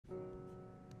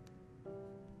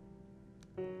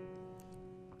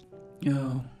Yo,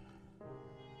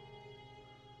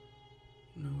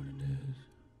 you know what it is.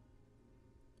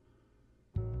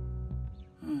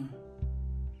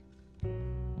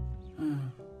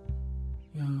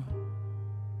 Yo,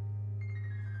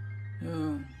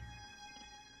 yo.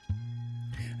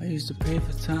 I used to pray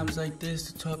for times like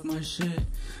this to talk my shit.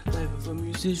 Life of a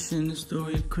musician, the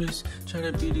story of Chris. Try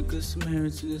to be the good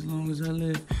Samaritan as long as I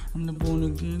live. I'm the born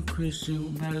again Christian who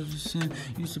battles with sin.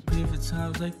 Used to pray for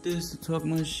times like this to talk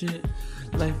my shit.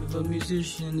 Life of a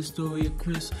musician, the story of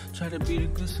Chris. Try to be the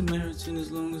good Samaritan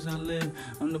as long as I live.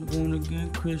 I'm the born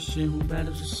again Christian who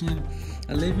battles with sin.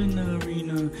 I live in the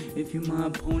arena. If you're my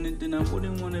opponent, then I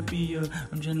wouldn't want to be you.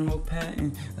 I'm General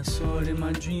Patton. I saw it in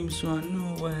my dreams, so I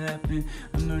knew what happened.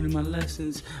 I'm learning my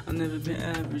lessons. I've never been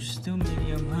average, still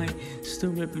medium height, still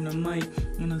ripping the mic.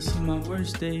 When I see my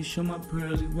worst days, show my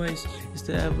pearly whites. It's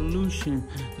the evolution,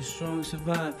 the strong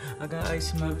survive. I got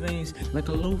ice in my veins, like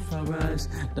a lo-fi rise.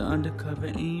 The undercover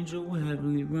angel with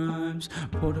heavenly rhymes.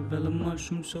 Portobello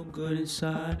mushroom so good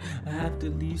inside. I have to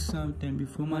leave something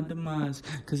before my demise,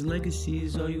 cause legacy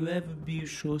is all you ever be, a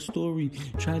short story.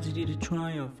 Tragedy to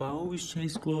triumph, I always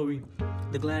chase glory.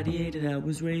 The gladiator that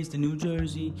was raised in New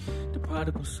Jersey, the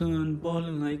prodigal son,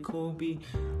 balling like Kobe.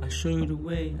 I show you the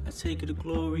way, I take you to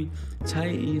glory.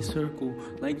 Tight in your circle,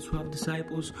 like 12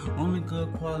 disciples. Only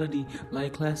good quality,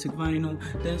 like classic vinyl.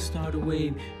 Then start a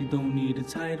wave, you don't need a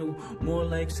title. More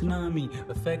like tsunami,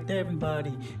 affect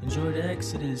everybody. Enjoy the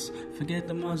exodus, forget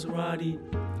the Maserati.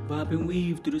 Bob and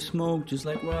weave through the smoke, just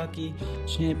like Rocky.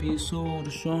 Champion soul,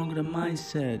 the stronger the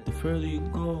mindset, the further you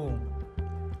go.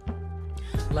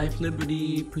 Life,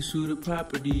 liberty, pursuit of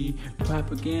property,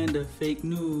 propaganda, fake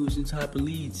news, and top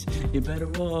elites. You're better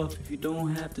off if you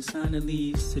don't have to sign a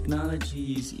lease.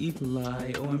 Technologies, evil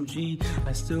eye, OMG.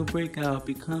 I still break out,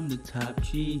 become the top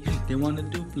G. They want to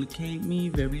duplicate me,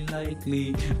 very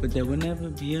likely, but there will never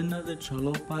be another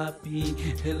Cholo Poppy.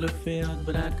 Hitler failed,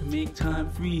 but I can make time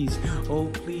freeze. Oh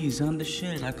please, I'm the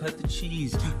shit, I cut the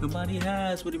cheese. Nobody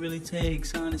has what it really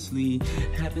takes, honestly.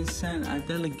 Heaven sent, I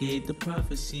delegate the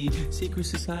prophecy. Secret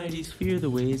societies fear the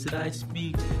ways that I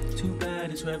speak. Too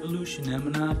bad it's revolution and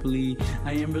monopoly.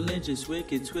 I am religious,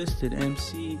 wicked, twisted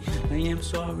MC. I am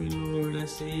sorry, Lord, I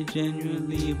say it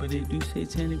genuinely, but they do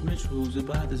satanic rituals, it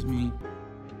bothers me.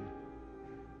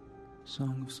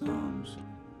 Song of Psalms.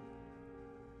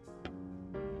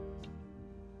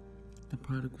 The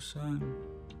prodigal son.